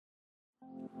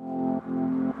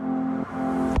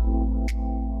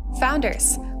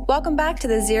Founders, welcome back to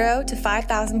the 0 to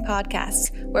 5,000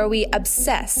 podcast, where we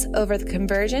obsess over the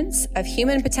convergence of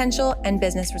human potential and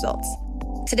business results.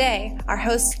 Today, our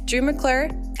hosts Drew McClure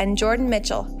and Jordan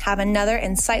Mitchell have another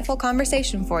insightful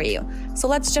conversation for you. So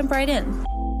let's jump right in.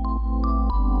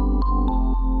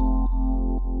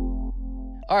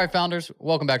 All right, founders,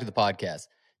 welcome back to the podcast.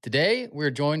 Today, we're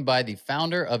joined by the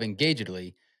founder of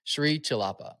Engagedly, Sri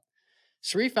Chellappa.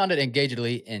 Sri founded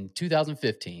Engagedly in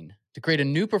 2015 to create a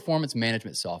new performance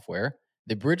management software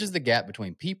that bridges the gap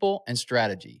between people and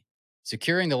strategy,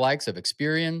 securing the likes of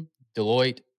Experian,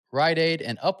 Deloitte, Rite Aid,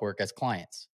 and Upwork as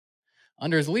clients.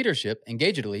 Under his leadership,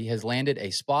 Engagedly has landed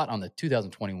a spot on the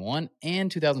 2021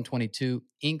 and 2022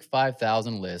 Inc.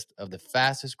 5000 list of the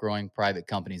fastest growing private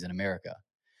companies in America.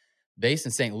 Based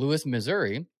in St. Louis,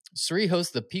 Missouri, Sri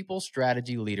hosts the People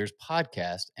Strategy Leaders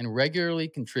podcast and regularly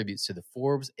contributes to the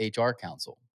Forbes HR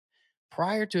Council.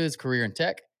 Prior to his career in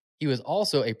tech, he was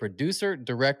also a producer,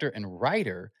 director, and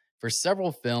writer for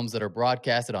several films that are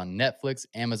broadcasted on Netflix,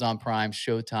 Amazon Prime,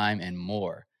 Showtime, and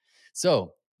more.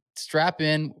 So strap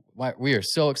in. We are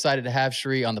so excited to have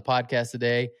Sri on the podcast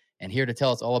today, and here to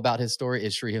tell us all about his story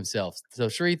is Sri himself. So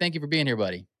Sri, thank you for being here,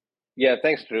 buddy. Yeah,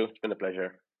 thanks, Drew. It's been a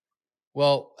pleasure.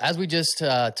 Well, as we just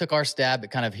took our stab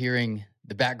at kind of hearing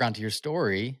the background to your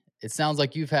story, it sounds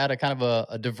like you've had a kind of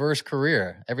a diverse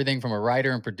career, everything from a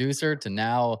writer and producer to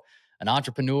now an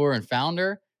entrepreneur and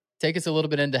founder. Take us a little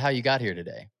bit into how you got here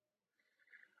today.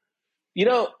 You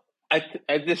know, I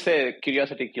just say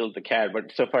curiosity killed the cat,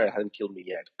 but so far it hasn't killed me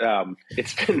yet.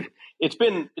 It's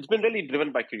been really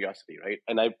driven by curiosity, right?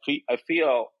 And I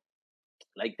feel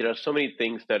like there are so many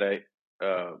things that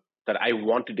I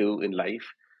want to do in life,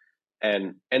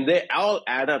 and they all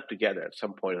add up together at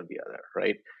some point or the other,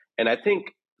 right? And I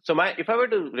think so. If I were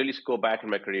to really go back in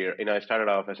my career, I started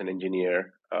off as an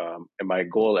engineer, and my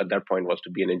goal at that point was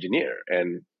to be an engineer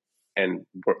and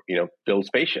build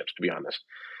spaceships, to be honest.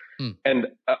 And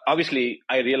obviously,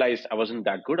 I realized I wasn't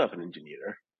that good of an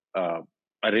engineer.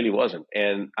 I really wasn't,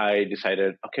 and I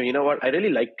decided, okay, you know what? I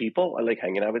really like people. I like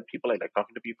hanging out with people. I like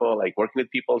talking to people. I like working with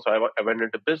people. So I went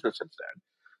into business instead.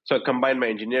 So I combined my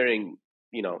engineering,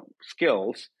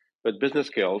 skills with business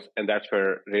skills, and that's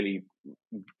where really,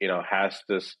 has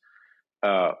this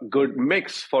good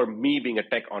mix for me being a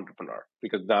tech entrepreneur,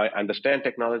 because now I understand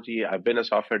technology. I've been a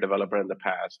software developer in the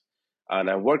past, and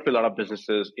I worked with a lot of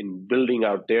businesses in building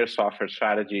out their software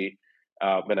strategy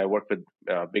when I worked with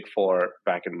Big Four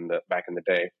back in the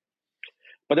day.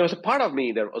 But there was a part of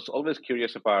me that was always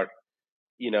curious about,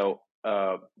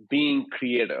 being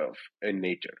creative in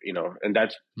nature, and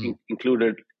that's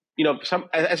included. Some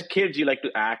as kids, you like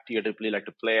to act, you typically like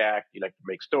to play act, you like to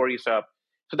make stories up.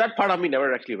 So that part of me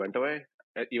never actually went away,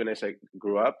 even as I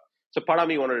grew up. So part of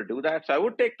me wanted to do that. So I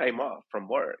would take time off from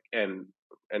work and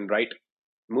write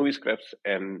movie scripts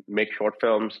and make short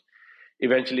films.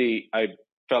 Eventually, I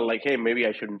felt like, hey, maybe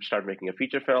I should start making a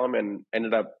feature film, and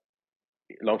ended up,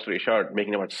 long story short,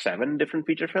 making about 7 different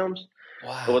feature films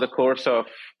over the course of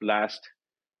last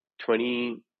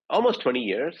almost 20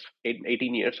 years,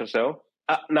 18 years or so.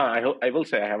 No, I will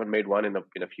say I haven't made one in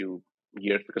a few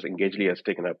years, because Engagedly has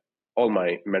taken up all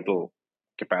my mental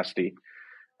capacity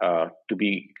to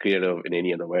be creative in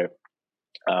any other way.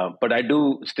 But I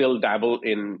do still dabble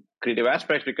in creative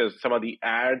aspects, because some of the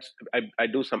ads, I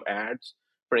do some ads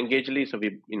for Engagedly. So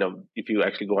if you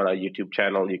actually go on our YouTube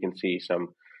channel, you can see some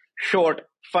short,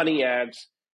 funny ads,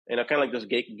 kind of like this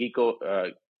Geico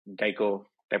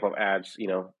type of ads,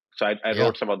 So I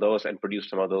wrote some of those and produced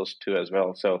some of those too as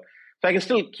well. So I can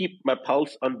still keep my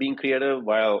pulse on being creative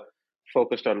while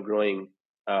focused on growing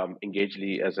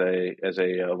Engagedly as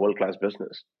a world-class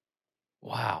business.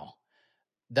 Wow.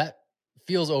 That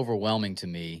feels overwhelming to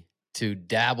me, to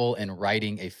dabble in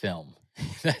writing a film.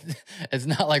 It's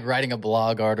not like writing a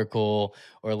blog article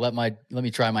or let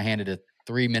me try my hand at a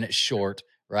 3-minute short,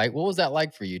 right? What was that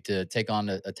like for you to take on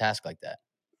a task like that?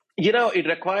 It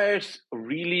requires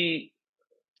really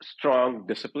strong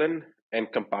discipline and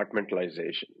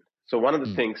compartmentalization. So one of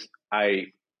the things I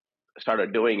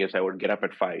started doing is I would get up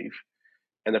at 5,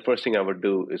 and the first thing I would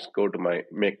do is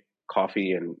make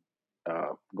coffee and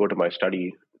go to my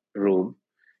study room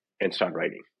and start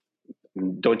writing.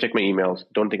 Don't check my emails.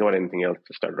 Don't think about anything else.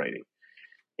 Just start writing,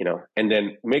 and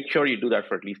then make sure you do that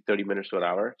for at least 30 minutes to an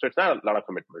hour. So it's not a lot of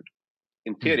commitment.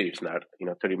 In theory, it's not,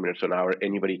 30 minutes to an hour.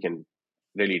 Anybody can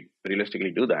really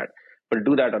realistically do that, but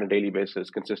do that on a daily basis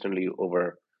consistently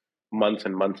over months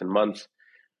and months and months.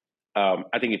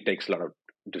 I think it takes a lot of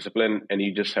discipline, and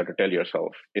you just have to tell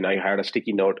yourself, I had a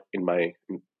sticky note in front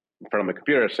of my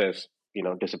computer that says,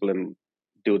 discipline,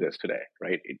 do this today,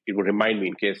 right? It would remind me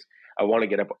in case I want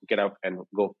to get up and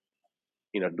go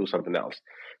do something else.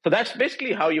 So that's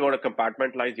basically how you want to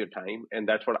compartmentalize your time. And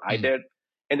that's what I did.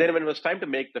 And then when it was time to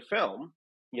make the film,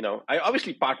 I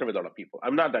obviously partner with a lot of people.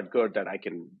 I'm not that good that I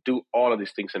can do all of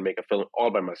these things and make a film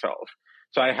all by myself.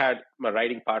 So I had my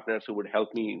writing partners who would help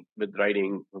me with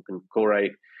writing, who can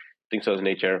co-write, things of this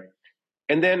nature.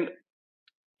 And then,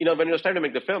 when it was time to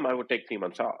make the film, I would take 3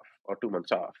 months off or 2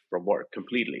 months off from work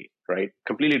completely, right?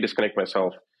 Completely disconnect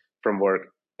myself from work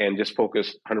and just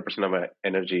focus 100% of my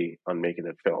energy on making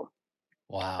that film.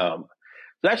 Wow.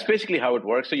 That's basically how it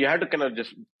works. So you had to kind of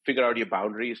just figure out your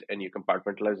boundaries and your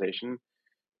compartmentalization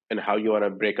and how you want to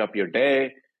break up your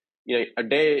day. A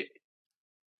day,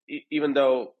 even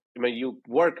though you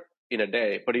work in a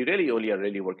day, but you really only are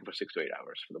really working for 6 to 8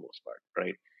 hours for the most part,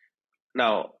 right?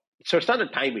 Now, so it's not a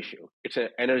time issue; it's an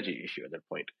energy issue at that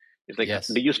point. It's like,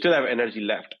 Yes. do you still have energy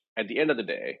left at the end of the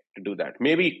day to do that?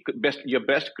 Maybe your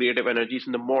best creative energy is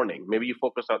in the morning. Maybe you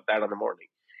focus on that on the morning,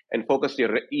 and focus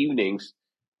your evenings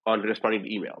on responding to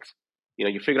emails.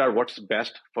 You figure out what's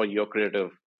best for your creative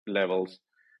levels,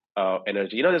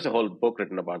 energy. There's a whole book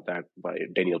written about that by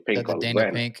Daniel Pink called Daniel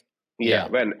When. Pink. Yeah,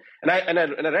 When. And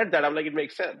I read that. I'm like, it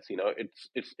makes sense.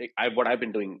 What I've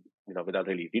been doing, without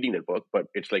really reading the book, but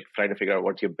it's like trying to figure out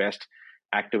what's your best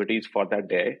activities for that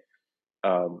day.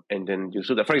 And then you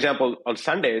do that. For example, on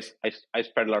Sundays, I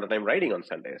spend a lot of time writing on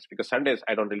Sundays, because Sundays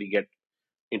I don't really get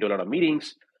into a lot of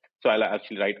meetings. So I'll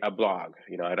actually write a blog.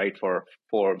 I write for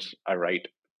Forbes. I write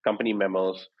company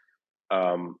memos.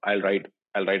 I'll write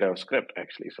a script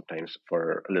actually sometimes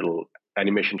for a little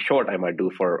animation short I might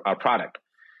do for our product.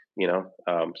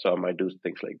 So I might do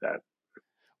things like that.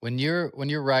 When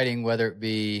you're writing, whether it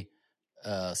be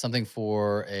something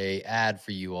for a ad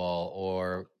for you all,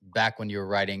 or back when you were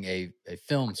writing a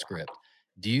film script,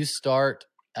 do you start?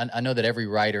 I know that every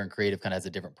writer and creative kind of has a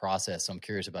different process, so I'm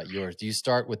curious about yours. Do you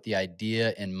start with the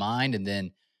idea in mind and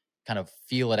then kind of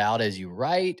feel it out as you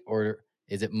write, or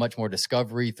is it much more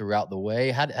discovery throughout the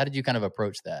way? How did you kind of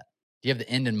approach that? Do you have the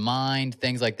end in mind,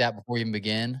 things like that before you even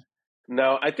begin?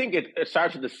 No, I think it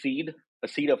starts with a seed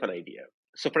of an idea.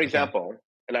 So, for example,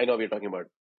 and I know we're talking about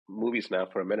movies now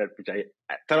for a minute, which I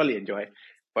thoroughly enjoy,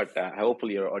 but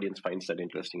hopefully your audience finds that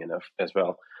interesting enough as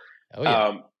well. Oh,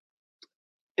 yeah.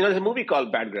 There's a movie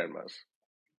called Bad Grandmas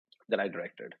that I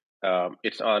directed.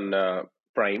 It's on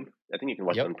Prime. I think you can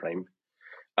watch it on Prime.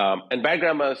 And Bad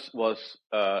Grandmas was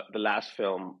the last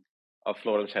film of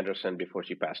Florence Henderson before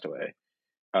she passed away.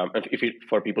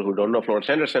 For people who don't know Florence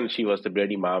Henderson, she was the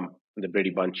Brady mom in the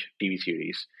Brady Bunch TV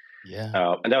series.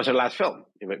 Yeah. And that was her last film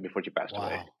before she passed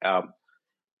away.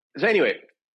 So anyway,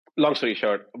 long story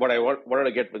short, what I wanted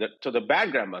to get with it. So the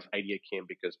Bad Grandma's idea came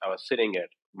because I was sitting at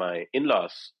my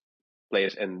in-laws'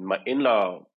 place, and my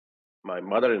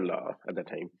mother-in-law at the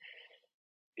time,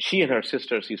 she and her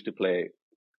sisters used to play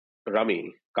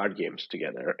rummy card games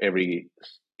together every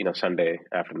Sunday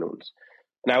afternoons.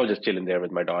 And I was just chilling there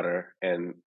with my daughter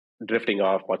and drifting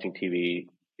off, watching TV,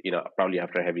 probably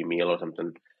after a heavy meal or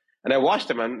something. And I watched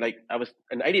them, and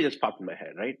an idea just popped in my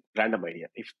head, right? Random idea.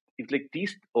 If like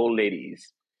these old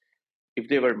ladies, if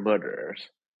they were murderers,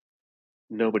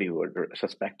 nobody would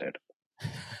suspect it,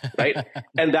 right?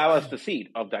 And that was the seed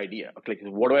of the idea. Like,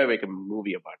 what do I make a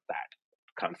movie about that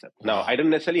concept? Wow. Now, I didn't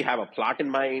necessarily have a plot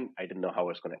in mind. I didn't know how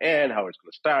it's going to end, how it's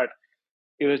going to start.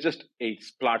 It was just a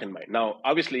plot in mind. Now,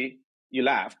 obviously, you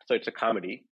laughed, so it's a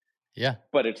comedy. Yeah.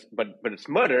 But it's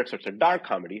murder, so it's a dark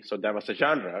comedy. So that was a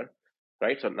genre,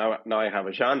 right? So now I have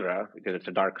a genre because it's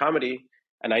a dark comedy,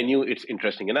 and I knew it's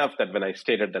interesting enough that when I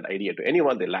stated that idea to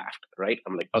anyone, they laughed, right?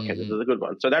 I'm like, okay, this is a good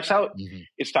one. So that's how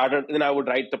it started. And then I would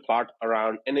write the plot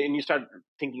around, and then you start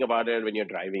thinking about it when you're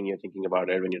driving, you're thinking about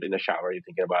it when you're in the shower, you're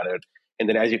thinking about it, and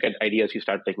then as you get ideas, you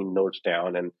start taking notes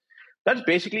down, and that's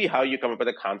basically how you come up with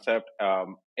a concept.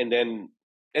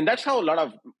 And that's how a lot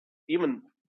of even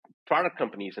product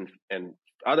companies and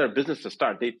other businesses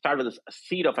start. They start with a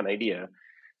seed of an idea,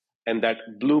 and that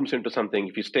blooms into something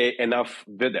if you stay enough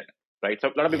with it, right? So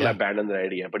a lot of people abandon their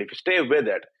idea, but if you stay with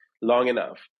it long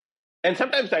enough, and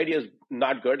sometimes the idea is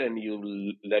not good and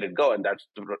you let it go, and that's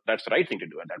the right thing to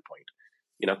do at that point.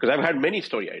 Because I've had many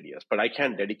story ideas, but I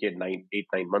can't dedicate 9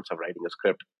 months of writing a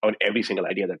script on every single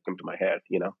idea that comes to my head.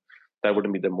 That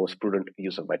wouldn't be the most prudent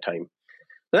use of my time.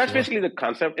 So that's basically the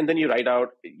concept, and then you write out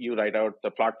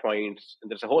the plot points,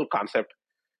 and there's a whole concept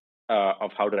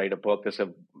of how to write a book. There's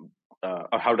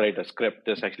or how to write a script.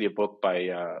 There's actually a book by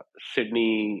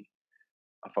Sydney.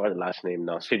 I forgot the last name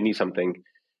now. Sydney something.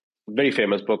 Very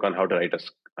famous book on how to write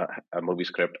a movie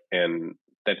script, and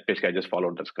that basically I just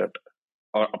followed the script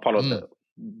or followed the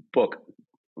book,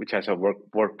 which has a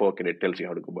workbook, and it tells you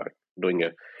how to go about doing a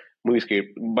movie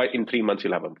script. But in 3 months,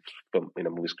 you'll have a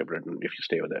movie script written if you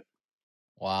stay with it.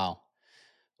 Wow.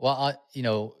 Well,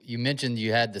 you mentioned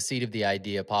you had the seed of the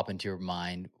idea pop into your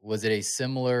mind. Was it a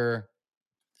similar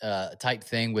type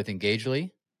thing with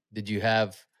Engagely? Did you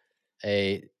have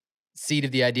a seed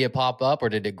of the idea pop up, or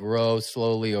did it grow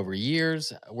slowly over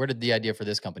years? Where did the idea for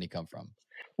this company come from?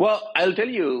 Well, I'll tell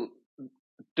you,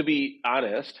 to be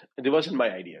honest, it wasn't my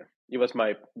idea. It was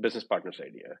my business partner's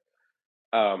idea.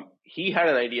 He had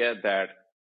an idea that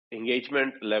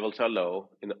engagement levels are low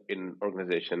in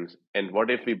organizations, and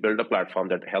what if we build a platform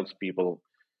that helps people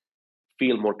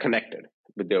feel more connected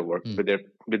with their work, Hmm.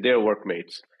 with their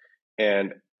workmates,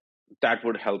 and that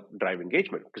would help drive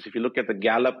engagement. Because if you look at the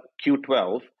Gallup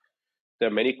Q12, there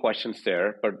are many questions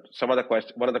there, but one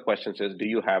of the questions is, do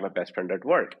you have a best friend at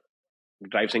work? It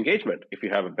drives engagement if you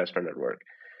have a best friend at work.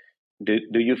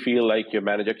 Do you feel like your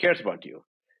manager cares about you?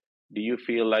 Do you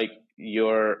feel like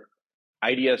your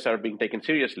ideas are being taken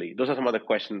seriously? Those are some of the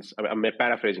questions. I'm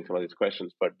paraphrasing some of these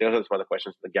questions, but those are some of the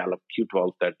questions in the Gallup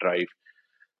Q12 that drive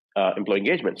employee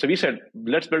engagement. So we said,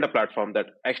 let's build a platform that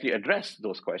actually address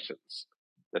those questions.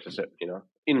 That's just it,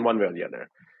 in one way or the other.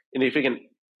 And if we can,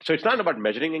 so it's not about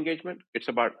measuring engagement; it's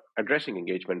about addressing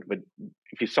engagement. But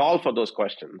if you solve for those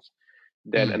questions,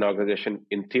 then an organization,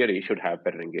 in theory, should have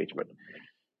better engagement.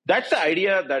 That's the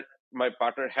idea that my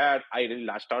partner had. I really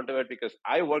latched onto it because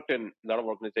I worked in a lot of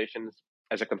organizations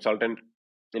as a consultant.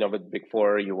 With Big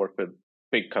Four, you work with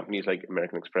big companies like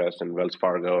American Express and Wells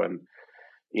Fargo and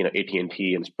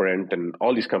AT&T and Sprint and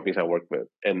all these companies I work with.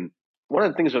 And one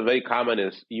of the things that's very common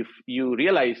is you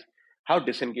realize how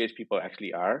disengaged people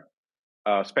actually are.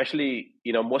 Especially,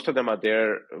 most of them are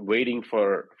there waiting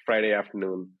for Friday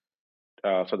afternoon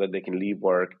so that they can leave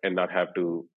work and not have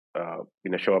to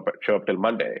show up till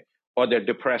Monday, or they're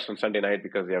depressed on Sunday night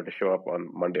because they have to show up on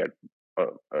Monday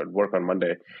at work on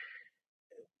Monday.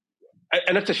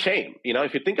 And it's a shame.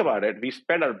 If you think about it, we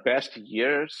spend our best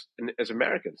years, as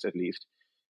Americans at least,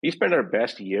 we spend our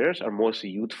best years, our most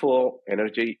youthful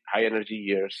high energy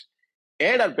years,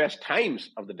 and our best times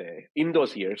of the day in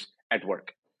those years at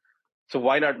work. So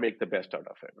why not make the best out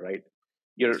of it, right?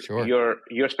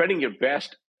 You're spending your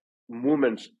best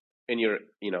moments in your,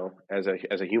 as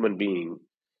a human being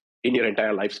in your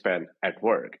entire lifespan at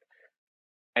work.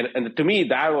 And to me,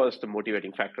 that was the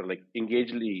motivating factor. Like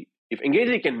if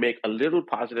Engagely can make a little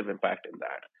positive impact in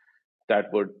that,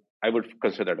 I would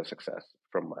consider it a success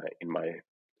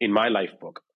in my life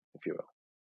book, if you will.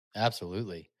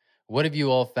 Absolutely. What have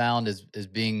you all found as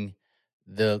being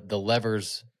the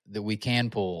levers that we can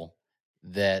pull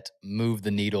that move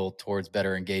the needle towards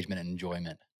better engagement and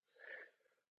enjoyment?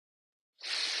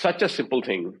 Such a simple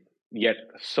thing, yet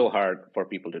so hard for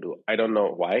people to do. I don't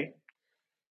know why.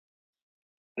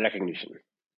 Recognition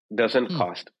doesn't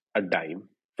cost a dime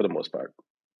for the most part.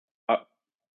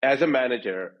 As a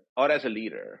manager or as a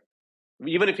leader,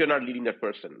 even if you're not leading that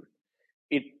person,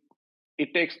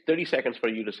 it takes 30 seconds for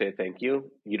you to say, thank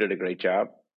you, you did a great job,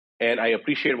 and I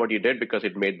appreciate what you did because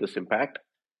it made this impact.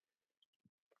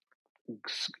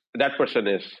 That person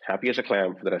is happy as a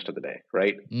clam for the rest of the day,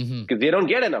 right? Because they don't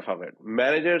get enough of it.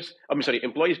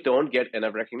 Employees don't get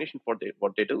enough recognition for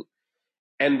what they do.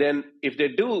 And then if they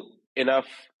do enough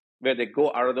where they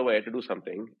go out of the way to do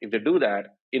something, if they do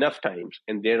that enough times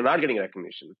and they're not getting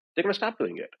recognition, they're going to stop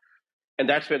doing it. And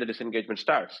that's where the disengagement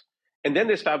starts. And then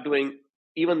they stop doing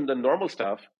even the normal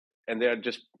stuff, and they're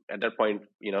just at that point,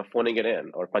 phoning it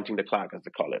in or punching the clock, as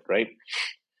they call it, right?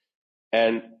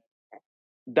 And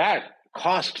that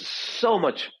costs so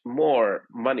much more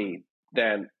money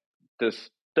than this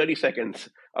 30 seconds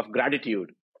of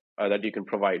gratitude that you can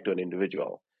provide to an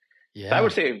individual. Yeah. So I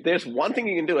would say if there's one thing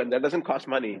you can do, and that doesn't cost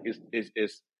money,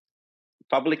 is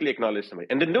publicly acknowledge somebody,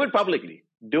 and then do it publicly.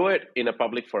 Do it in a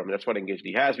public forum. That's what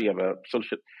Engagely has. We have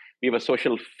a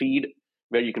social feed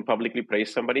where you can publicly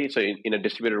praise somebody. So in a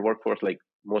distributed workforce, like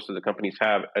most of the companies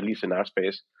have, at least in our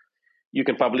space, you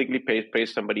can publicly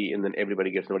praise somebody, and then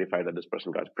everybody gets notified that this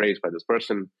person got praised by this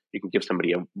person. You can give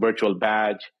somebody a virtual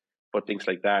badge for things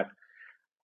like that.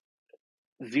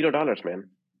 $0, man.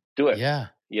 Do it. Yeah.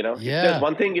 If there's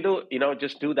one thing you do,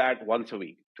 just do that once a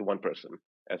week to one person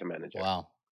as a manager. Wow.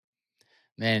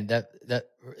 Man, that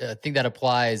I think that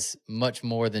applies much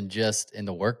more than just in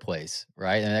the workplace,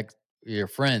 right? And your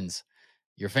friends,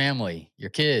 your family, your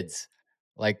kids.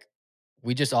 Like,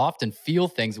 we just often feel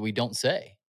things that we don't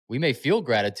say. We may feel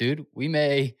gratitude. We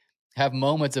may have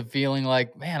moments of feeling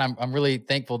like, man, I'm really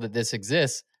thankful that this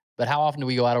exists. But how often do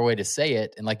we go out of our way to say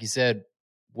it? And like you said,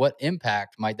 what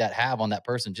impact might that have on that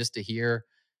person just to hear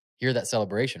that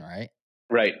celebration, right?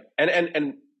 Right.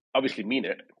 And obviously mean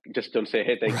it. Just don't say,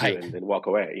 hey, thank you, and then walk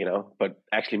away, but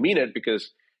actually mean it,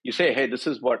 because you say, hey, this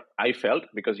is what I felt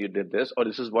because you did this, or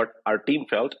this is what our team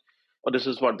felt oh, this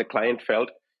is what the client felt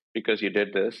because you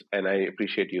did this, and I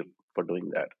appreciate you for doing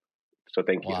that. So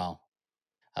thank you. Wow.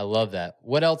 I love that.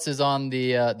 What else is on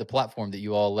the platform that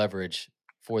you all leverage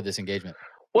for this engagement?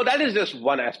 Well, that is just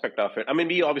one aspect of it. I mean,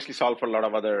 we obviously solve for a lot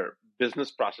of other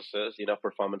business processes,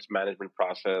 performance management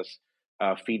process,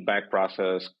 feedback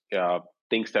process,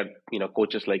 things that,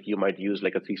 coaches like you might use,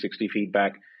 like a 360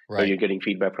 feedback, where you're getting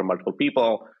feedback from multiple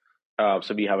people.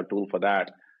 So we have a tool for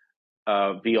that.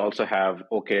 We also have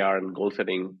OKR and goal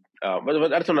setting. But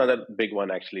that's another big one,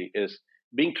 actually, is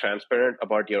being transparent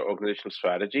about your organizational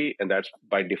strategy. And that's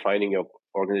by defining your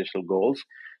organizational goals.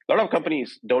 A lot of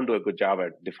companies don't do a good job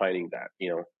at defining that.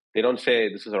 They don't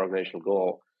say this is our organizational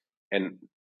goal and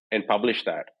publish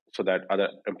that so that other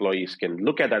employees can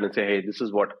look at that and say, hey, this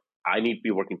is what I need to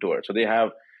be working towards. So they have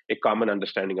a common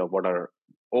understanding of what our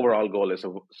overall goal is.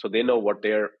 So they know what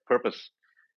their purpose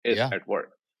is at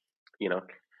work.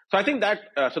 So I think that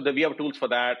we have tools for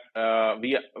that.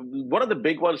 One of the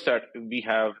big ones that we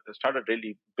have started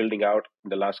really building out in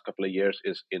the last couple of years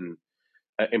is in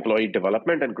employee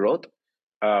development and growth.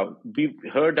 We've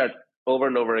heard that over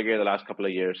and over again the last couple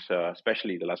of years,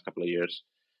 especially the last couple of years,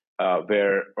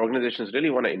 where organizations really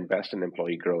want to invest in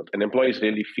employee growth, and employees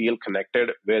really feel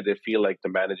connected, where they feel like the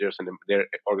managers and their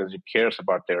organization cares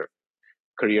about their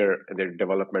career and their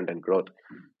development and growth.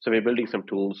 So we're building some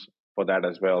tools for that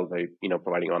as well, by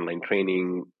providing online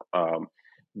training,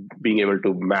 being able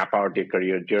to map out their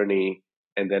career journey,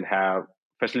 and then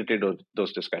facilitate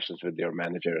those discussions with their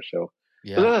manager. So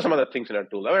those are some of the things in our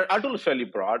tool. Our tool is fairly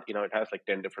broad. It has like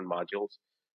 10 different modules,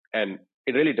 and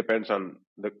it really depends on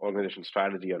the organization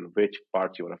strategy on which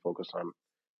parts you want to focus on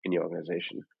in your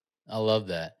organization. I love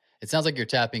that. It sounds like you're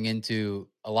tapping into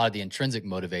a lot of the intrinsic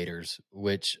motivators,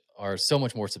 which are so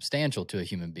much more substantial to a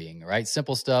human being, right?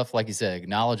 Simple stuff, like you said,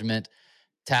 acknowledgement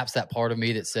taps that part of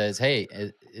me that says, hey,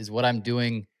 is what I'm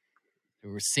doing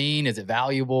seen? Is it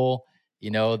valuable?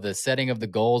 The setting of the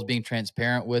goals, being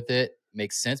transparent with it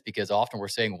makes sense, because often we're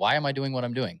saying, why am I doing what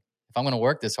I'm doing? If I'm going to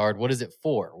work this hard, what is it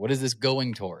for? What is this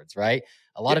going towards, right?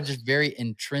 A lot of just very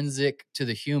intrinsic to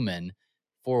the human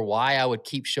for why I would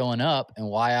keep showing up and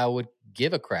why I would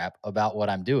give a crap about what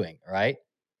I'm doing, right?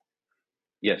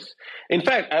 Yes. In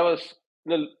fact,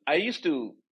 I used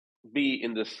to be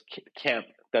in this camp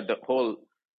that the whole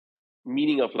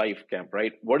meaning of life camp,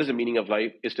 right? What is the meaning of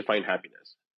life is to find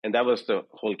happiness. And that was the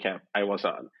whole camp I was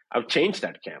on. I've changed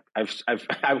that camp.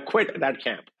 I've quit that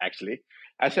camp, actually.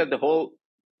 I said the whole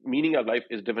meaning of life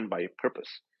is driven by purpose.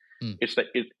 It's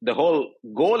the whole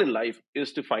goal in life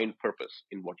is to find purpose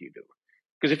in what you do.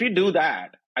 Because if you do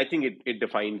that, I think it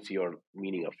defines your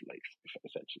meaning of life,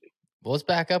 essentially. Well, let's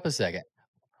back up a second.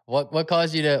 What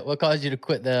caused you to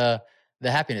quit the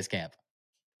happiness camp?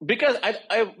 Because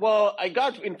I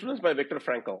got influenced by Viktor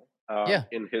Frankl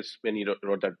when he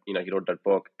wrote that he wrote that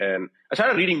book, and I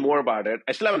started reading more about it.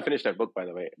 I still haven't finished that book, by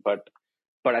the way, but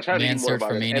I started reading more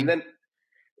about it, and then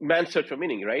Man's Search for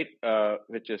Meaning, right?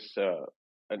 Which is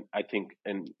I think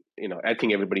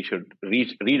everybody should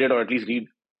read it, or at least read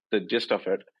the gist of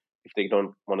it if they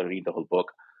don't want to read the whole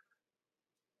book.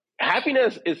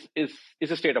 Happiness is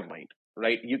a state of mind,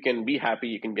 right? You can be happy,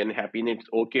 you can be unhappy, and it's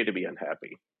okay to be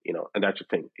unhappy, and that's the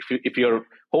thing. If your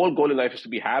whole goal in life is to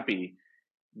be happy,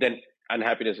 then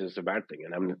unhappiness is a bad thing,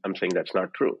 and I'm saying that's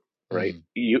not true, right?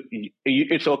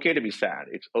 It's okay to be sad.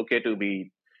 It's okay to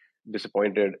be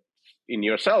disappointed in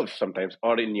yourself sometimes,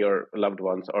 or in your loved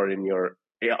ones, or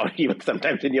or even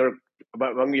sometimes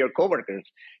among your coworkers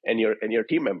and your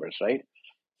team members, right?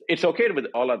 It's okay with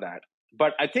all of that,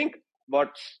 but I think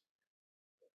what's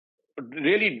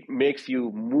really makes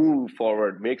you move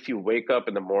forward, makes you wake up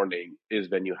in the morning, is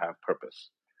when you have purpose.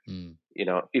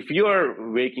 If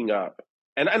you're waking up,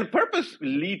 and purpose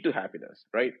lead to happiness,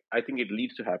 right? I think it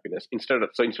leads to happiness instead of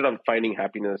finding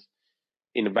happiness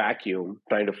in a vacuum,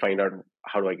 trying to find out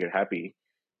how do I get happy,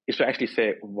 is to actually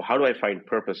say, how do I find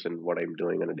purpose in what I'm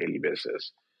doing on a daily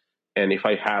basis? And if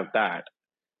I have that,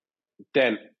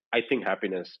 then I think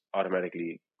happiness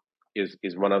automatically is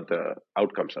one of the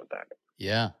outcomes of that.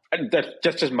 Yeah. And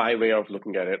that's just my way of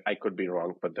looking at it. I could be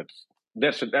wrong, but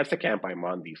that's the camp I'm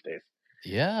on these days.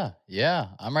 Yeah. Yeah.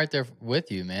 I'm right there with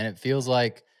you, man. It feels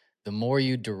like the more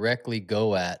you directly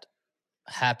go at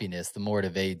happiness, the more it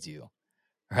evades you,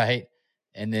 right?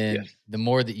 And then the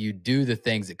more that you do the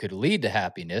things that could lead to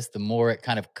happiness, the more it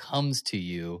kind of comes to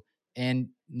you. And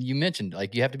you mentioned,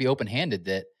 like, you have to be open-handed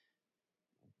that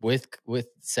with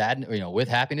sadness, with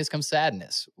happiness comes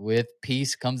sadness. With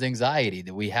peace comes anxiety,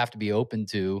 that we have to be open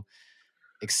to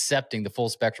accepting the full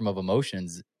spectrum of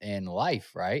emotions in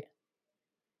life, right?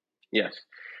 Yes.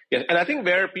 And I think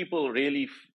where people really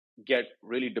get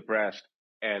really depressed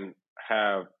and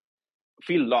have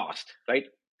feel lost, right?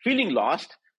 Feeling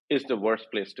lost is the worst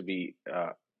place to be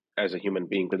as a human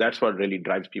being, because that's what really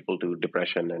drives people to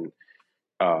depression and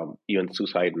even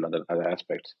suicide and other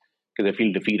aspects, because they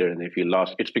feel defeated and they feel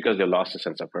lost. It's because they lost a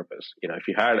sense of purpose. If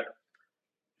you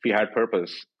had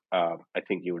purpose, I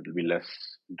think you would be less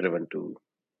driven to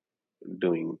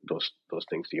doing those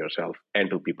things to yourself and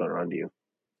to people around you.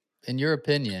 In your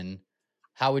opinion,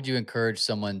 how would you encourage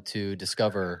someone to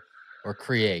discover or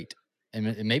create?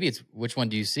 And maybe it's, which one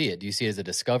do you see it? Do you see it as a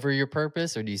discover your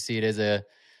purpose, or do you see it as a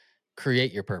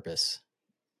create your purpose?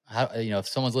 How, if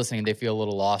someone's listening and they feel a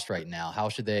little lost right now, how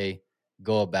should they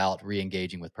go about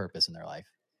re-engaging with purpose in their life?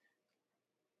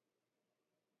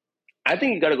 I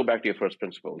think you got to go back to your first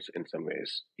principles in some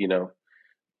ways,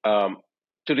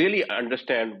 to really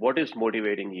understand what is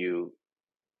motivating you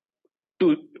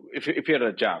to, if you're at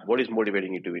a job, what is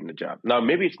motivating you to be in the job? Now,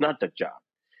 maybe it's not the job.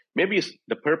 Maybe it's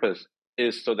the purpose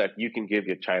is so that you can give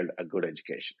your child a good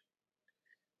education.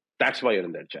 That's why you're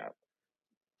in that job.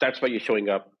 That's why you're showing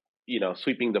up,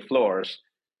 sweeping the floors,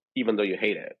 even though you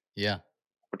hate it. Yeah.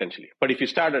 Potentially. But if you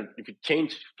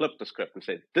flip the script and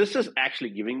say, this is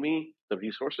actually giving me the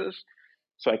resources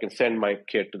so I can send my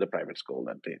kid to the private school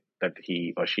that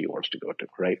he or she wants to go to,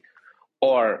 right?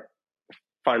 Or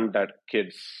fund that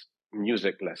kid's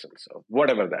music lessons, or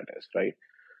whatever that is, right?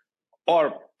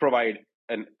 Or provide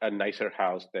a nicer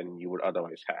house than you would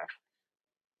otherwise have.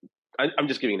 I'm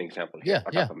just giving an example here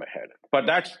on top of my head. But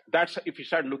that's if you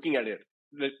start looking at it,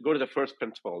 go to the first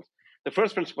principles. The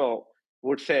first principle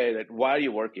would say that why are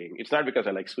you working? It's not because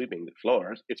I like sweeping the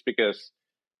floors. It's because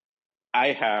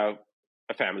I have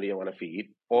a family I want to feed,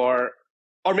 or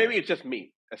maybe it's just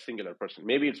me, a singular person.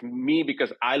 Maybe it's me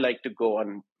because I like to go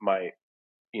on my,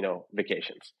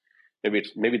 vacations.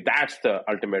 Maybe that's the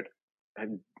ultimate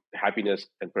happiness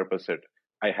and purpose that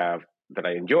I have, that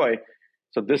I enjoy.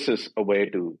 So this is a way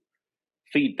to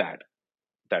feed that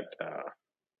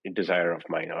desire of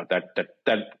mine, or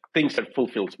that things that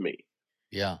fulfills me.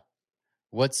 Yeah.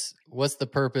 What's the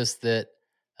purpose that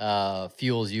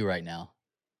fuels you right now?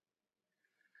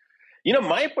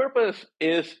 My purpose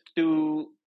is to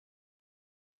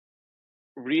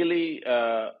really,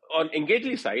 on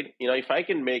Engagely side,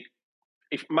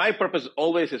 if my purpose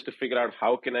always is to figure out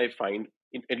how can I find,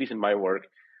 at least in my work,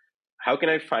 how can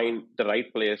I find the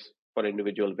right place for an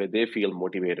individual where they feel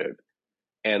motivated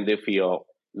and they feel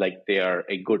like they are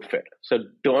a good fit. So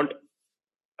don't,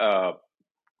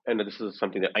 and this is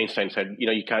something that Einstein said,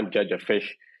 you can't judge a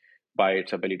fish by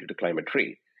its ability to climb a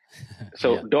tree.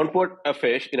 So don't put a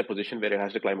fish in a position where it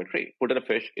has to climb a tree. Put a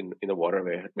fish in the water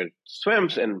where it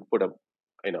swims, and put a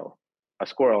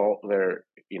squirrel where,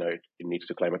 it needs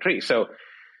to climb a tree. So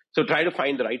try to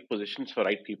find the right positions for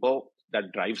right people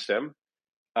that drives them,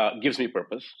 gives me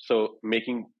purpose. So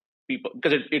making people,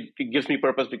 because it gives me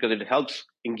purpose because it helps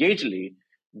Engagely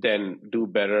then do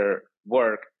better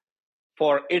work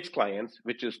for its clients,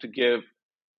 which is to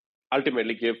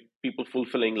ultimately give people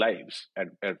fulfilling lives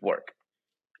at work.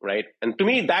 Right. And to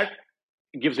me, that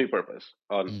gives me purpose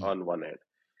on one end.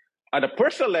 At a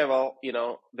personal level,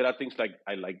 there are things like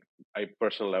I like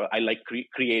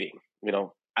creating,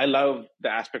 I love the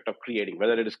aspect of creating,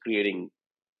 whether it is creating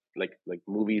like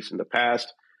movies in the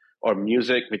past, or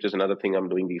music, which is another thing I'm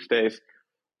doing these days,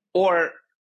 or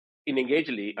in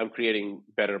Engagely, I'm creating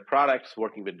better products,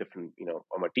 working with different,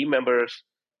 my team members,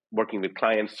 working with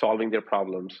clients, solving their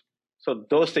problems. So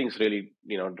those things really,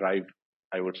 drive,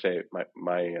 I would say, my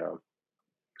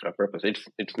purpose.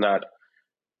 It's not,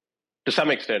 to some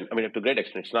extent, to a great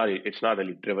extent, it's not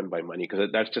really driven by money,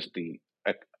 because that's just the,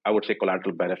 I would say,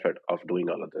 collateral benefit of doing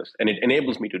all of this, and it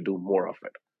enables me to do more of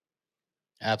it.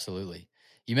 Absolutely.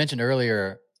 You mentioned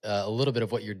earlier a little bit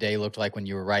of what your day looked like when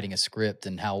you were writing a script,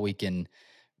 and how we can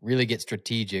really get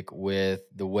strategic with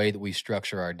the way that we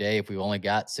structure our day. If we've only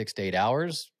got 6 to 8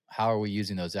 hours, how are we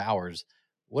using those hours?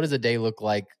 What does a day look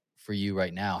like for you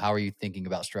right now? How are you thinking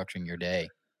about structuring your day?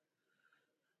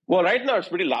 Well, right now it's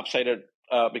pretty lopsided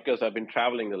because I've been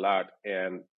traveling a lot,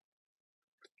 and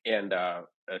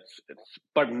it's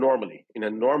but normally in a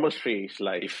normal Sri's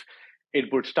life,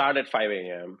 it would start at 5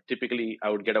 a.m. Typically, I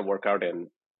would get a workout in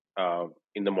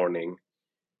the morning,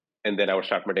 and then I would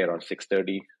start my day around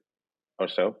 6:30 or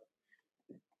so.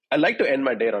 I like to end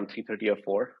my day around 3:30 or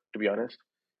 4, to be honest.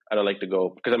 I don't like to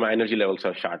go, because my energy levels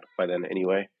are shot by then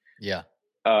anyway. Yeah.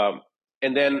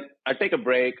 And then I take a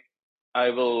break. I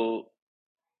will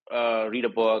read a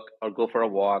book or go for a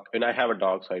walk. And I have a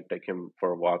dog, so I take him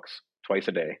for walks twice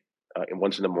a day,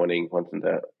 once in the morning, once in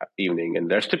the evening. And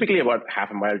there's typically about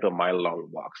half a mile to a mile long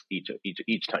walks each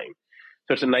time.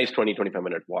 So it's a nice 20,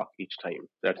 25-minute walk each time.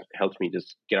 That helps me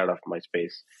just get out of my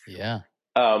space. Yeah.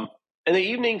 In the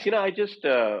evenings, I just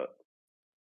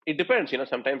it depends.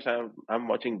 Sometimes I'm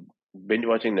binge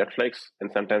watching Netflix,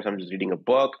 and sometimes I'm just reading a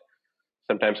book.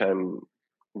 Sometimes I'm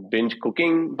binge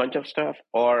cooking a bunch of stuff,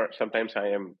 or sometimes I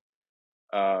am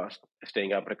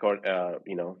staying up,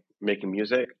 making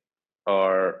music,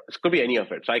 or it could be any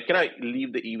of it. So I cannot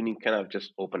leave the evening kind of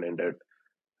just open ended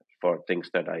for things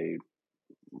that I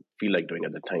feel like doing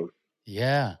at the time.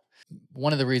 Yeah.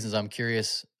 One of the reasons I'm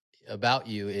curious about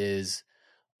you is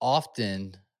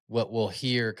often what we'll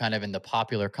hear kind of in the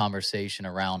popular conversation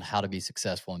around how to be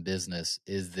successful in business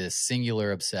is this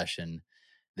singular obsession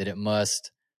that it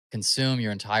must consume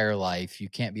your entire life. You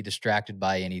can't be distracted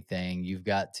by anything. You've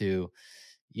got to,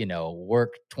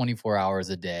 work 24 hours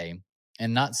a day.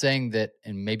 And not saying that,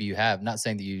 and maybe you have, not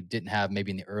saying that you didn't have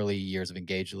maybe in the early years of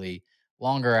Engagedly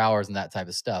longer hours and that type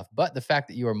of stuff, but the fact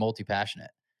that you are multi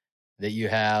passionate, that you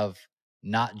have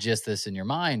not just this in your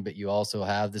mind, but you also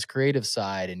have this creative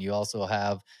side and you also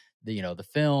have the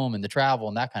film and the travel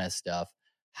and that kind of stuff.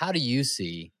 How do you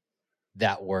see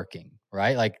that working?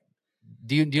 Right? Like,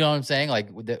 do you know what I'm saying? Like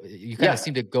you kind of Yeah,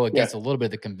 seem to go yeah. against a little bit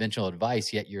of the conventional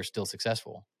advice, yet you're still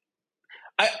successful.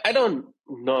 I don't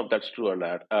know if that's true or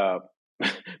not.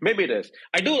 Maybe it is.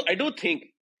 I do think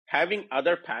having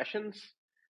other passions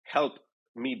help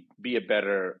me be a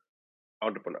better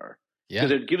entrepreneur because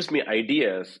Yeah. it gives me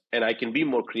ideas and I can be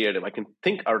more creative. I can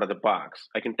think out of the box.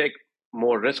 I can take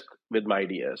more risk with my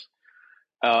ideas.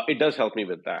 It does help me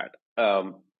with that.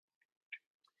 I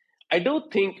do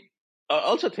think,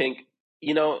 also think,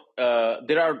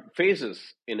 there are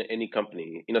phases in any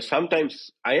company.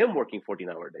 Sometimes I am working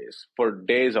 14-hour days for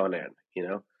days on end,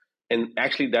 and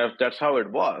actually that's how it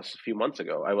was a few months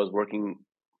ago. I was working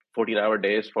 14-hour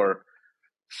days for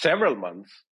several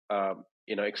months,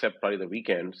 except probably the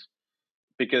weekends,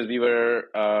 because we were,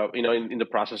 in the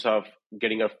process of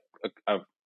getting our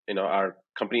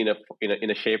company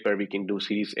in a shape where we can do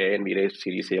Series A, and we raised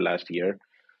Series A last year.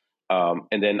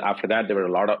 And then after that, there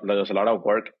was a lot of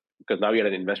work because now we had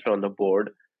an investor on the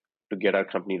board to get our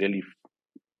company really,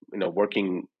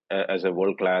 working as a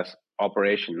world class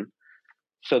operation.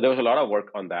 So there was a lot of work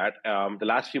on that. The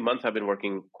last few months, I've been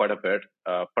working quite a bit,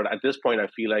 but at this point, I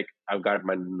feel like I've got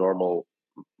my normal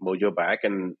mojo back,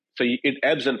 and so it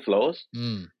ebbs and flows.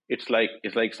 Mm. It's like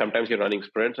sometimes you're running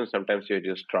sprints and sometimes you're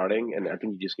just trotting, and I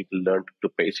think you just need to learn to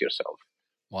pace yourself.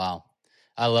 Wow.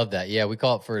 I love that. Yeah, we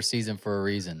call it for a season for a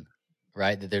reason,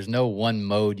 right? That there's no one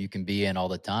mode you can be in all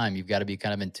the time. You've got to be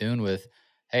kind of in tune with,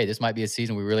 hey, this might be a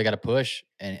season we really got to push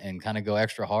and kind of go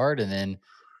extra hard, and then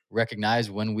recognize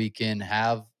when we can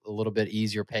have a little bit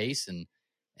easier pace and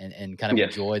kind of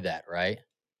Yes. enjoy that, right?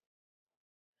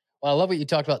 Well, I love what you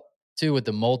talked about too with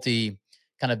the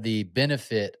kind of the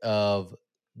benefit of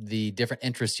the different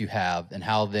interests you have and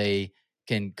how they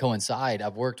can coincide.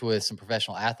 I've worked with some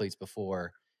professional athletes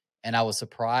before, and I was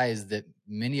surprised that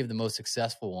many of the most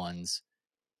successful ones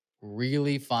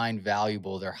really find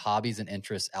valuable their hobbies and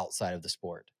interests outside of the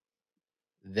sport.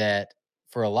 That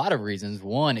for a lot of reasons,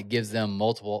 one, it gives them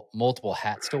multiple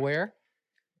hats to wear,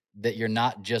 that you're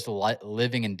not just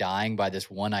living and dying by this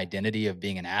one identity of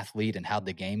being an athlete and how'd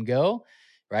the game go,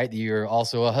 right? You're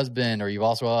also a husband, or you're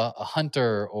also a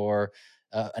hunter, or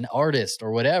an artist,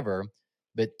 or whatever.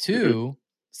 But Hmm. two,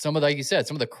 like you said,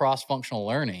 some of the cross-functional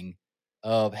learning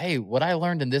of, hey, what I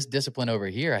learned in this discipline over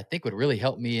here, I think would really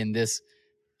help me in this,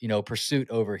 pursuit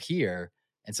over here.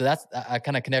 And so I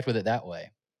kind of connect with it that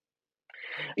way.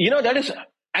 That is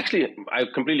actually, I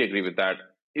completely agree with that.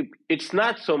 It's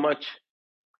not so much,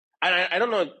 I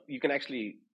don't know if you can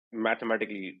actually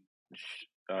mathematically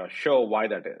show why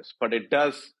that is, but it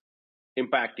does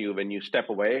impact you when you step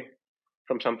away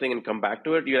from something and come back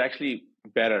to it. You're actually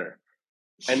better.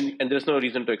 And there's no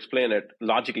reason to explain it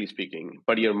logically speaking,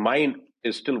 but your mind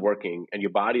is still working and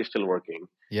your body is still working.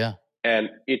 Yeah.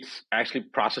 And it's actually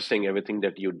processing everything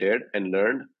that you did and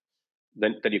learned.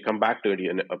 Then that you come back to it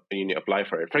and you apply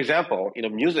for it. For example,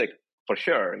 music for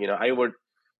sure. I would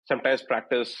sometimes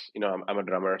practice. I'm a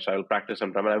drummer, so I will practice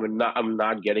some drum, and I'm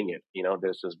not getting it.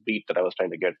 There's this beat that I was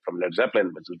trying to get from Led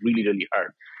Zeppelin, which is really really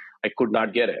hard. I could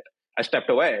not get it. I stepped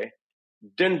away,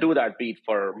 didn't do that beat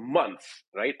for months.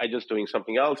 Right? I just doing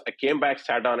something else. I came back,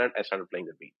 sat on it, I started playing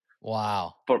the beat.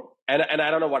 Wow. And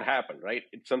I don't know what happened. Right?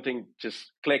 It's something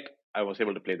just clicked. I was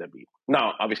able to play the beat.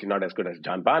 Now, obviously not as good as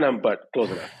John Bonham, but close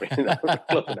enough.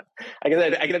 Close enough. I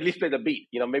can at least play the beat.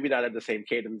 Maybe not at the same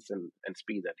cadence and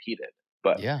speed that he did.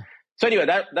 But Yeah. so anyway,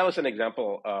 that was an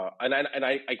example. And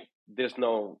I there's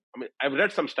no. I mean, I've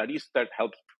read some studies that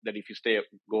help that if you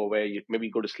go away, you maybe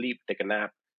go to sleep, take a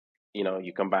nap.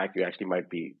 You come back, you actually might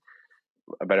be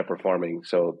better performing.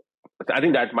 So I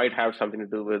think that might have something to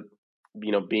do with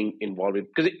being involved with,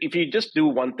 because if you just do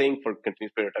one thing for a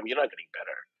continuous period of time, you're not getting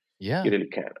better. Yeah. You really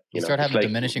can't. You start having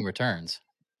diminishing returns.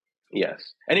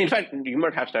 Yes. And in fact, you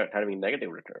might have start having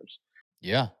negative returns.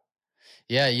 Yeah.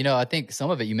 Yeah. I think some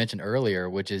of it you mentioned earlier,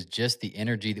 which is just the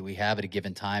energy that we have at a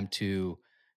given time to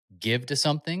give to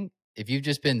something. If you've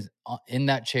just been in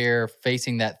that chair,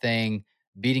 facing that thing,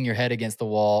 beating your head against the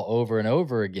wall over and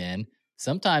over again,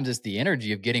 sometimes it's the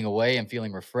energy of getting away and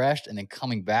feeling refreshed and then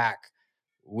coming back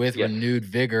with renewed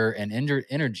vigor and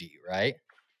energy, right?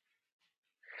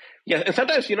 Yeah, and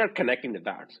sometimes you're not connecting the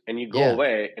dots, and you go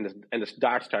away, and the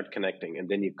dots start connecting, and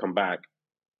then you come back,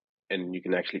 and you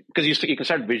can actually, because you can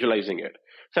start visualizing it.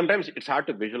 Sometimes it's hard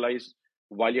to visualize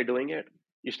while you're doing it.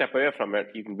 You step away from it,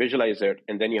 you can visualize it,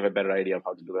 and then you have a better idea of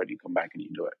how to do it. You come back and you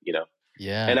do it.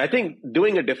 Yeah. And I think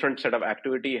doing a different set of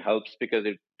activity helps because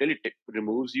it really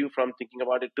removes you from thinking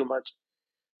about it too much,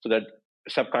 so that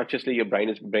subconsciously your brain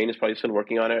is probably still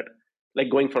working on it. Like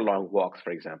going for long walks,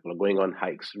 for example, or going on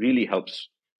hikes really helps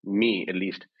me at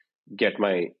least get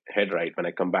my head right when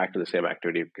I come back to the same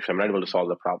activity, because I'm not able to solve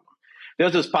the problem. There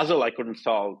was this puzzle I couldn't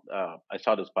solve. I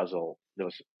saw this puzzle.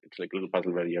 It's like a little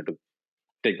puzzle where you have to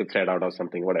take the thread out or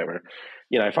something, whatever.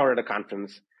 I found it at a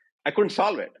conference. I couldn't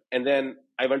solve it. And then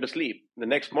I went to sleep. The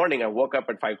next morning I woke up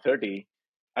at 5:30.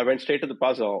 I went straight to the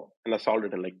puzzle and I solved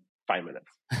it in like 5 minutes.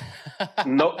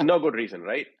 No good reason,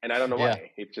 right? And I don't know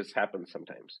why. It just happens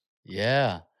sometimes.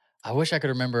 Yeah. I wish I could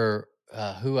remember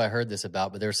who I heard this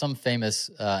about, but there's some famous,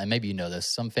 and maybe you know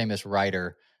this, some famous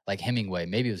writer like Hemingway,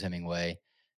 maybe it was Hemingway,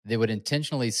 they would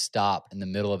intentionally stop in the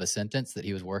middle of a sentence that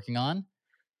he was working on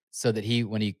so that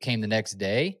when he came the next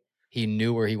day, he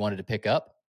knew where he wanted to pick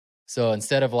up. So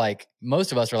instead of like,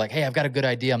 most of us are like, hey, I've got a good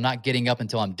idea, I'm not getting up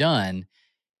until I'm done.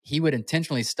 He would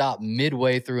intentionally stop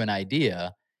midway through an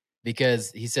idea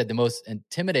because he said the most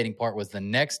intimidating part was the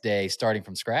next day starting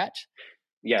from scratch.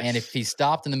 Yes. And if he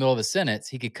stopped in the middle of a sentence,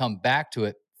 he could come back to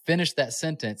it, finish that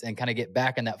sentence, and kind of get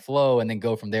back in that flow and then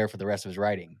go from there for the rest of his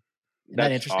writing. Isn't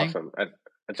that interesting? Awesome.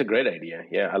 That's a great idea.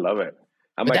 Yeah, I love it.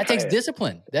 But that takes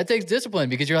discipline. That takes discipline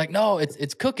because you're like, no,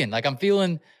 it's cooking. Like I'm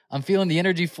feeling the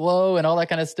energy flow and all that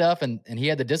kind of stuff. And he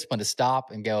had the discipline to stop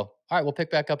and go, all right, we'll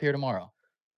pick back up here tomorrow.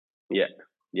 Yeah.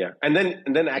 Yeah. And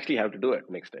then actually have to do it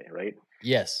next day, right?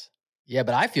 Yes. Yeah,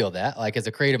 but I feel that, like as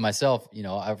a creative myself,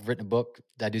 I've written a book,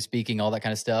 I do speaking, all that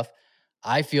kind of stuff.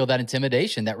 I feel that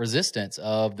intimidation, that resistance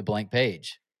of the blank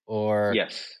page or,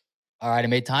 yes, all right, I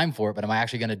made time for it, but am I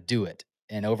actually going to do it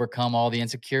and overcome all the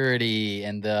insecurity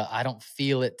and I don't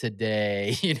feel it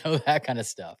today, that kind of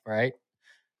stuff, right?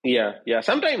 Yeah. Yeah.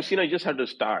 Sometimes, you just have to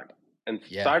start, and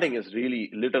starting is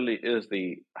literally is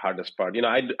the hardest part.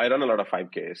 I run a lot of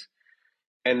 5Ks,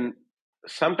 and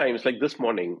sometimes, like this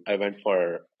morning, I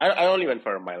only went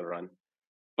for a mile run,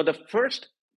 but the first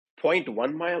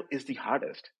 0.1 mile is the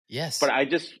hardest. Yes. But I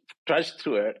just trudged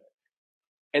through it.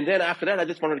 And then after that, I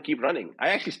just wanted to keep running. I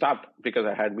actually stopped because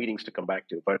I had meetings to come back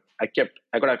to, but I could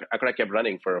have kept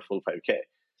running for a full 5K.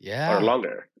 Yeah. Or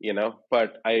longer,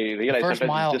 But I realized the first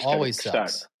mile just always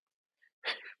sucks.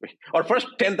 Or first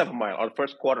 1/10 of a mile, or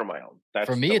first quarter mile.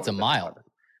 For me, it's a mile.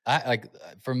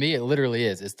 For me, it literally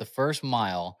is. It's the first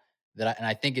mile and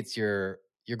I think it's you're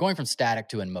going from static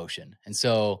to in motion. And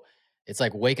so it's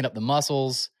like waking up the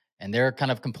muscles and they're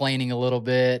kind of complaining a little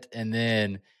bit. And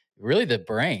then really the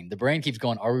brain keeps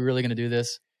going, are we really going to do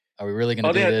this? Are we really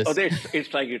going to do this?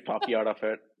 It's like you talk you out of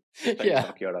it. It's like you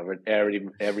talk you out of it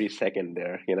every second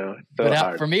there, So but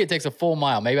hard. For me, it takes a full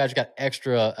mile. Maybe I got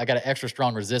an extra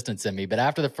strong resistance in me. But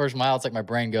after the first mile, it's like my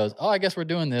brain goes, oh, I guess we're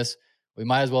doing this. We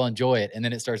might as well enjoy it. And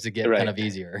then it starts to get kind of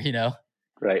easier,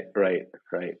 Right.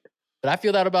 But I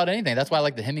feel that about anything. That's why I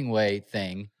like the Hemingway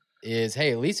thing is,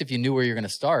 hey, at least if you knew where you're going to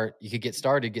start, you could get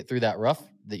started, get through that rough,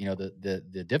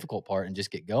 the difficult part and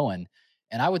just get going.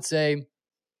 And I would say,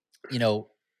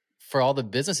 for all the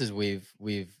businesses we've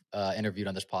interviewed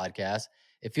on this podcast,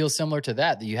 it feels similar to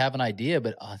that you have an idea,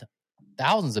 but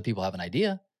thousands of people have an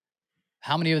idea.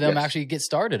 How many of them actually get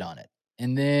started on it?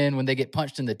 And then when they get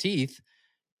punched in the teeth,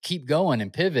 keep going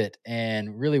and pivot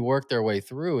and really work their way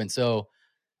through. And so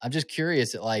I'm just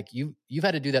curious that like you've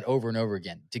had to do that over and over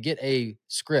again. To get a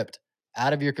script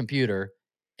out of your computer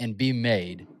and be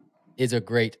made is a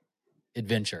great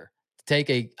adventure. To take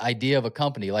a idea of a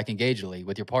company like Engagedly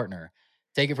with your partner,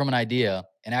 take it from an idea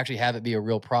and actually have it be a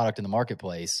real product in the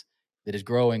marketplace that is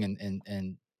growing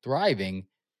and thriving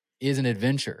is an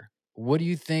adventure. What do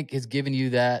you think has given you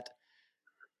that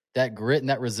grit and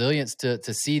that resilience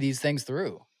to see these things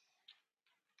through?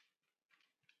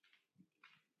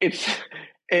 I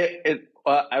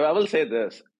will say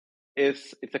this.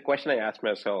 It's a question I ask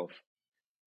myself.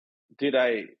 Can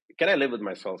I live with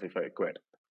myself if I quit?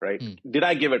 Right? Did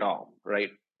I give it all? right?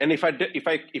 And if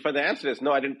the answer is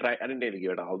no, I didn't really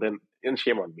give it all, then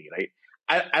shame on me, right?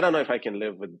 I don't know if I can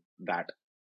live with that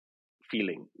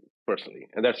feeling personally,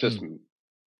 and that's just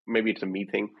maybe it's a me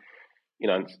thing,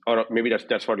 or maybe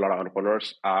that's what a lot of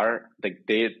entrepreneurs are. Like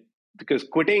because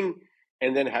quitting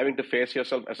and then having to face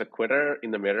yourself as a quitter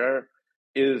in the mirror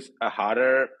is a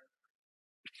harder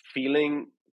feeling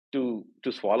to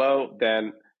swallow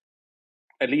than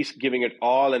at least giving it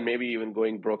all and maybe even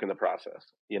going broke in the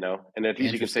process, and at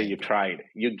least you can say you tried,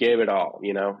 you gave it all,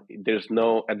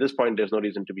 at this point, there's no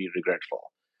reason to be regretful.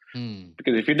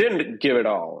 Because if you didn't give it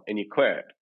all and you quit,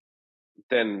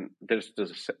 then there's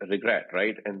this regret,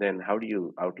 right? And then how do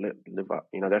you live up?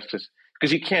 That's just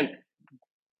because you can't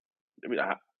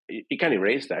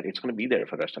erase that. It's going to be there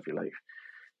for the rest of your life,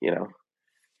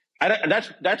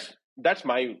 that's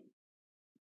my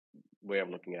way of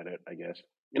looking at it, I guess.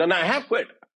 Now I have quit.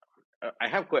 I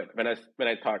have quit when I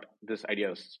thought this idea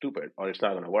was stupid or it's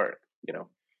not going to work.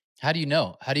 How do you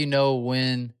know? How do you know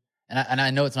when? And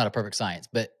I know it's not a perfect science,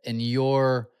 but in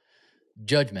your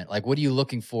judgment, like what are you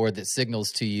looking for that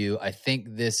signals to you, I think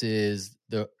this is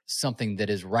something that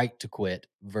is right to quit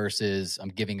versus I'm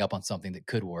giving up on something that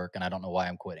could work and I don't know why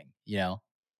I'm quitting. Yeah.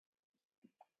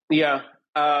 There's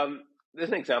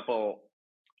an example.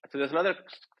 So there's another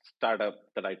startup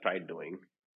that I tried doing.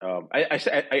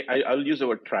 I'll use the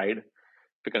word tried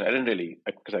because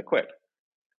because I quit.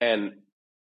 And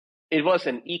it was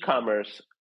an e-commerce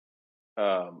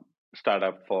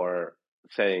startup for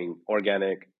saying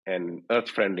organic and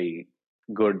earth-friendly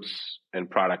goods and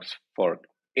products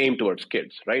aimed towards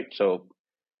kids, right? So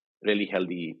really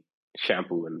healthy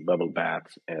shampoo and bubble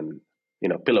baths and,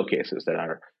 pillowcases that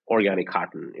are organic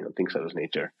cotton, things of this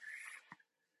nature.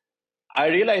 I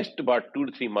realized about 2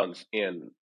 to 3 months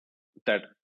in that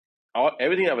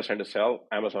everything I was trying to sell,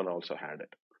 Amazon also had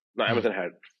it. Now, Amazon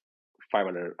had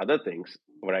 500 other things,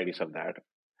 varieties of that.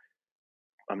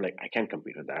 I'm like, I can't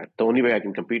compete with that. The only way I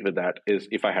can compete with that is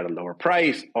if I had a lower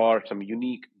price or some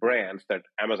unique brands that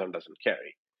Amazon doesn't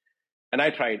carry. And I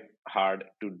tried hard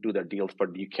to do the deals,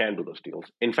 but you can't do those deals.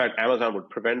 In fact, Amazon would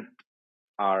prevent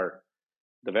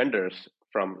the vendors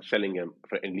from selling them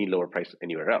for any lower price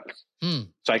anywhere else.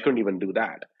 So I couldn't even do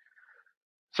that.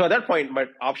 So at that point, my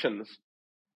options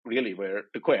really were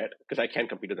to quit because I can't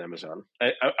compete with Amazon,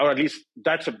 or at least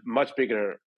that's a much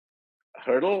bigger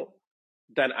hurdle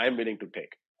than I'm willing to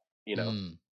take,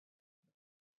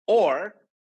 or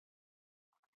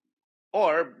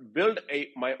build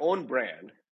my own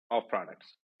brand of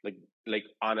products. Like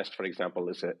Honest, for example,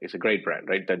 is a great brand,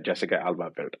 right? That Jessica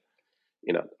Alba built.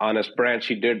 Honest brand.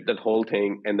 She did that whole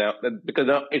thing, and because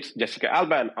now it's Jessica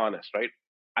Alba and Honest, right?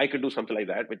 I could do something like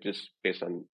that, which is based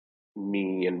on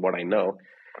me and what I know.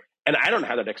 And I don't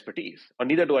have that expertise, or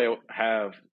neither do I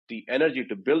have the energy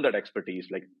to build that expertise,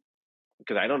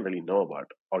 because I don't really know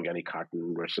about organic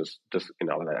cotton versus just,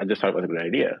 all of that. I just thought it was a good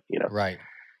idea, Right.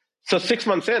 So 6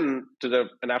 months in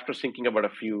and after thinking about a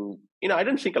few, I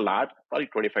didn't think a lot, probably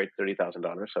 $25,000,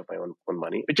 $30,000 of my own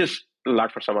money, which is a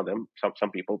lot for some of them,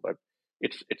 some people, but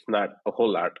it's not a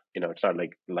whole lot, it's not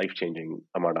like life-changing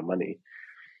amount of money.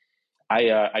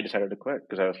 I decided to quit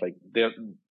because I was like,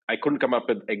 I couldn't come up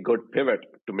with a good pivot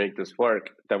to make this work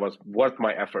that was worth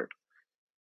my effort.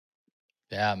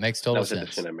 Yeah, it makes total sense. That was a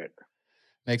decision I made.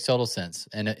 Makes total sense.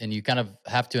 And you kind of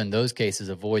have to, in those cases,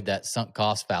 avoid that sunk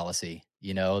cost fallacy,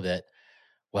 that,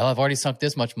 well, I've already sunk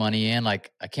this much money in,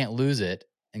 like I can't lose it,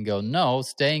 and go, no,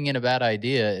 staying in a bad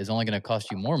idea is only going to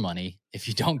cost you more money if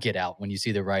you don't get out when you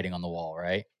see the writing on the wall,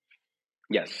 right?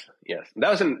 Yes.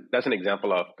 That's an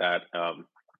example of that.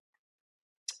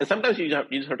 And sometimes you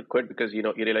just have to quit because, you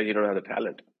realize you don't have the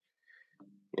talent,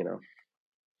 I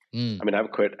mean,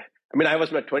 I've quit. I mean, I was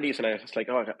in my 20s and I was like,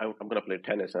 oh, I'm going to play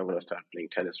tennis. I'm going to start playing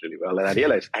tennis really well. And I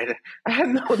realized I had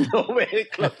no way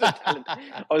close to talent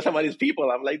or some of these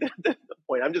people. I'm like, that's the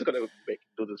point. I'm just going to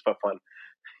do this for fun,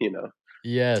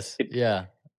 Yes. Yeah.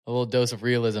 A little dose of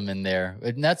realism in there.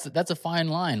 And that's a fine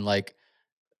line. Like,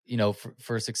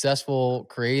 for successful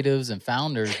creatives and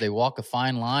founders, they walk a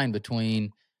fine line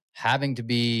between having to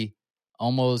be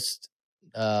almost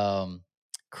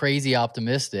crazy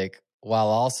optimistic while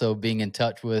also being in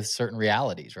touch with certain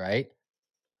realities, right?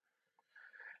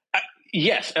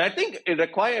 Yes. And I think it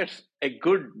requires a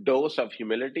good dose of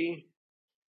humility,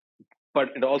 but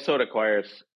it also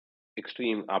requires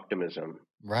extreme optimism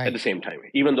at the same time,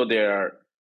 even though they are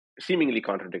seemingly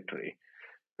contradictory,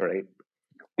 right?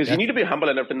 Because you need to be humble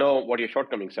enough to know what your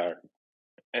shortcomings are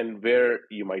and where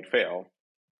you might fail,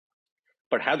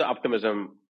 but have the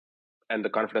optimism and the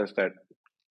confidence that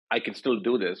I can still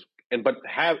do this. But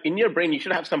have in your brain, you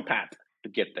should have some path to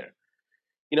get there.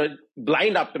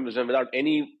 Blind optimism without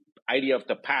any idea of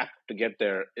the path to get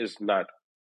there is not.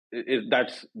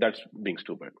 That's being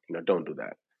stupid. Don't do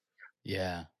that.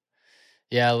 Yeah.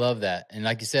 Yeah, I love that. And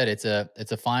like you said, it's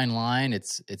a fine line.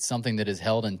 It's something that is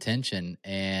held in tension,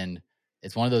 and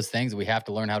it's one of those things that we have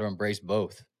to learn how to embrace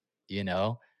both. We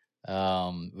got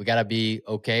to be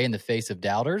okay in the face of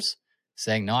doubters,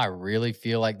 saying, no, I really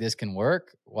feel like this can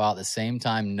work, while at the same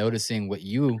time noticing what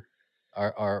you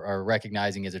are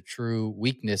recognizing as a true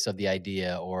weakness of the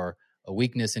idea, or a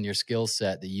weakness in your skill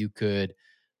set that you could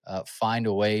find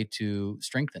a way to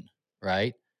strengthen,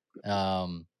 right?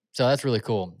 So that's really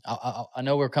cool. I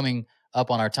know we're coming up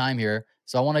on our time here,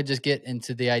 so I want to just get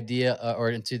into the idea or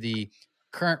into the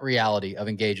current reality of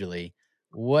Engagedly.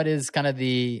 What is kind of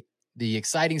the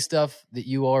exciting stuff that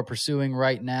you are pursuing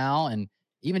right now, and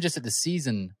even just at the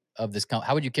season of this?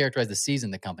 How would you characterize the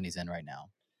season the company's in right now?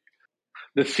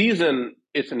 The season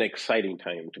is an exciting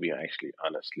time to be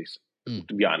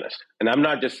honest, and I'm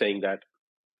not just saying that.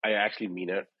 I actually mean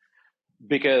it,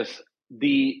 because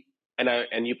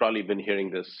and you've probably been hearing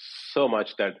this so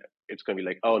much that it's going to be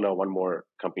like, oh no, one more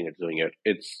company that's doing it.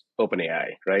 It's OpenAI,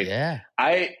 right? Yeah.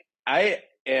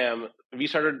 We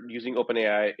started using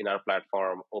OpenAI in our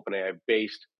platform, OpenAI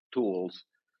based tools.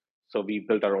 So we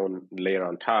built our own layer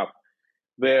on top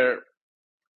where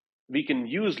we can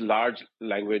use large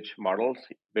language models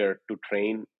to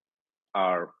train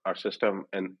our system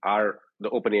and the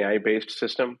OpenAI based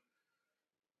system.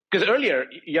 Because earlier,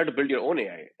 you had to build your own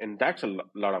AI, and that's a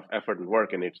lot of effort and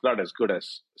work, and it's not as good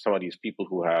as some of these people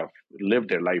who have lived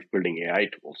their life building AI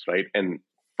tools, right? And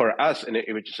for us,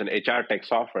 which is an HR tech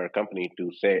software company,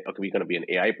 to say, okay, we're going to be an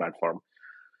AI platform,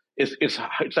 it's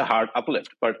a hard uplift.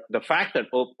 But the fact that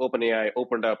OpenAI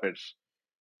opened up its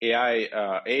AI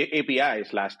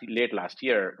APIs late last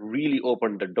year really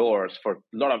opened the doors for a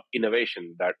lot of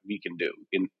innovation that we can do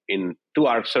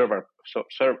to serve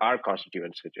our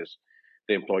constituents, which is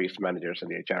the employees, managers,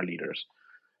 and the HR leaders.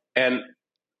 And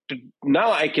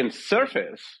now I can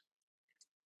surface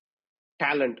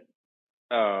talent,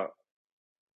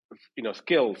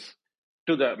 skills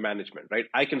to the management, right?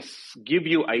 I can give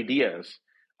you ideas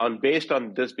based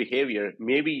on this behavior.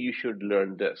 Maybe you should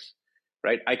learn this,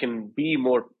 right? I can be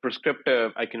more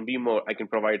prescriptive. I can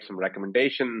provide some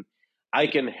recommendation. I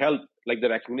can help, like the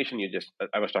recognition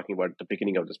I was talking about at the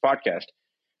beginning of this podcast.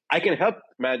 I can help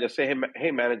managers say,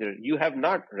 hey, manager, you have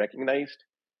not recognized,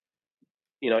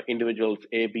 individuals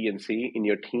A, B, and C in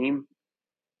your team,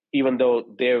 even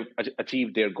though they've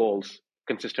achieved their goals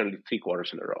consistently 3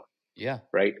 quarters in a row. Yeah.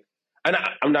 Right. And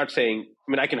I'm not saying,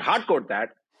 I can hard code that,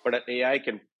 but an AI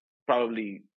can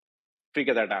probably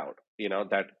figure that out,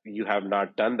 that you have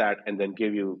not done that, and then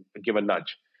give a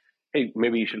nudge. Hey,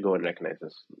 maybe you should go and recognize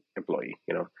this employee,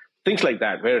 things like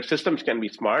that, where systems can be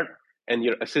smart and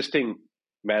you're assisting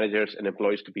managers and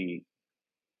employees to be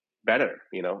better,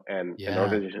 and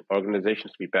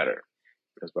organizations to be better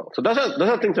as well. So those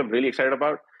are things I'm really excited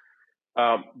about.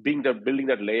 Building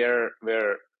that layer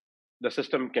where the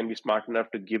system can be smart enough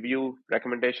to give you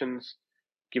recommendations,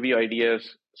 give you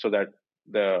ideas, so that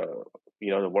the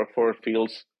workforce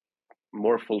feels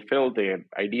more fulfilled. They have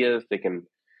ideas. They can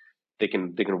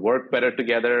work better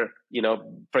together.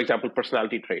 For example,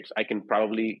 personality traits. I can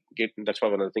probably get. That's why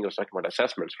one of the things I was talking about,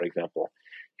 assessments, for example.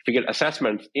 If you get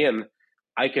assessments in,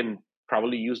 I can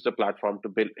probably use the platform to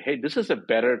build. Hey, this is a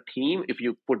better team if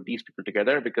you put these people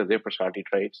together, because their personality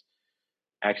traits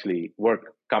actually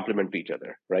complement each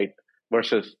other, right?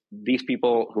 Versus these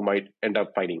people who might end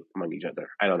up fighting among each other.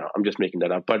 I don't know. I'm just making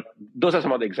that up. But those are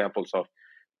some of the examples of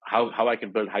how I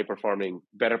can build high-performing,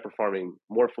 better-performing,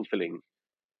 more fulfilling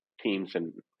teams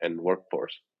and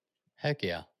workforce. Heck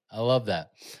yeah. I love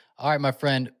that. All right, my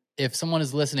friend, if someone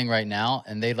is listening right now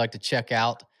and they'd like to check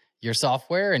out your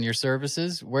software and your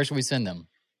services, where should we send them?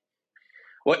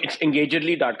 Well, it's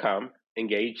engagedly.com.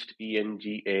 Engaged,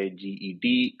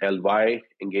 ENGAGEDLY.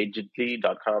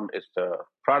 Engagedly.com is the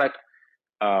product.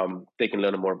 They can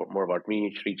learn more about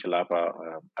me, Sri Chellappa.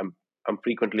 I'm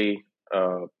frequently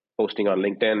posting on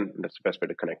LinkedIn. That's the best way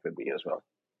to connect with me as well.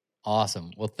 Awesome.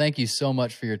 Well, thank you so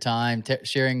much for your time,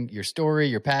 sharing your story,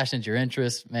 your passions, your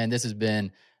interests. Man, this has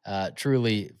been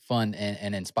truly fun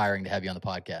and inspiring to have you on the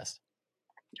podcast.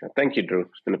 Thank you, Drew.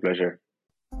 It's been a pleasure.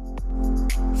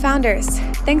 Founders,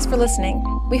 thanks for listening.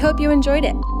 We hope you enjoyed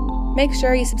it. Make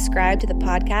sure you subscribe to the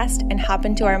podcast and hop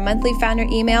into our monthly founder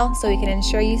email so we can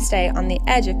ensure you stay on the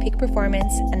edge of peak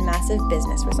performance and massive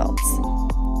business results.